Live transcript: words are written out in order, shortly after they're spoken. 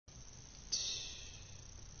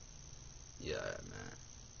Yeah, man.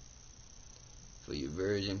 For you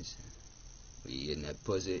virgins, when you getting that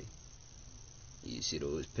pussy, you see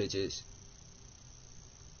those pictures,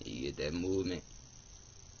 you get that movement,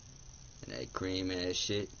 and that cream ass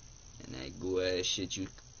shit, and that goo ass shit you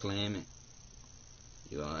claiming,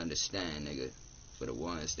 you don't understand, nigga. For the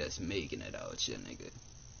ones that's making it out here, nigga.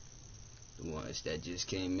 The ones that just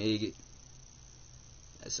can't make it,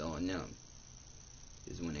 that's on them.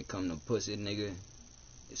 Cause when it come to pussy, nigga,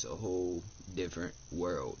 it's a whole different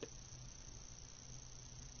world.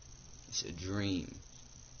 It's a dream.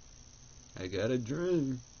 I got a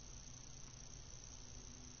dream.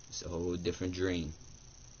 It's a whole different dream.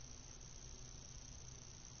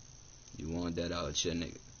 You want that out here,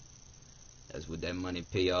 nigga. That's what that money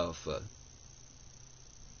pay off for.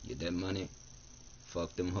 Get that money,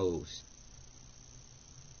 fuck them hoes.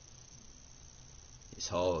 It's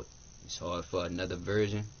hard. It's hard for another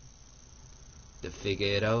virgin to figure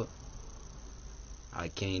it out. I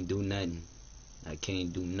can't do nothing. I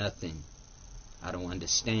can't do nothing. I don't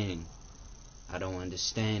understand. I don't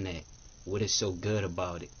understand that. What is so good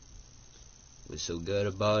about it? What's so good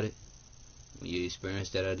about it? When you experience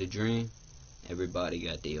that other dream, everybody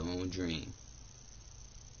got their own dream.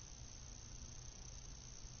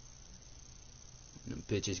 When them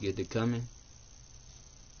pictures get to coming,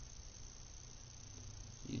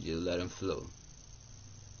 you just let them flow.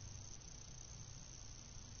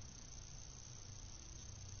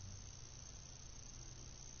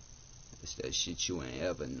 It's that shit you ain't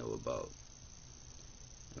ever know about.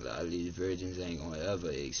 A lot of these virgins ain't gonna ever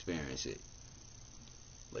experience it.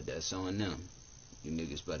 But that's on them. You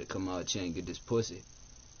niggas better come out here and get this pussy.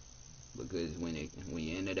 Because when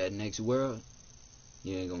you enter that next world,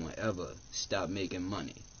 you ain't gonna ever stop making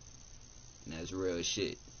money. And that's real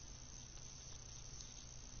shit.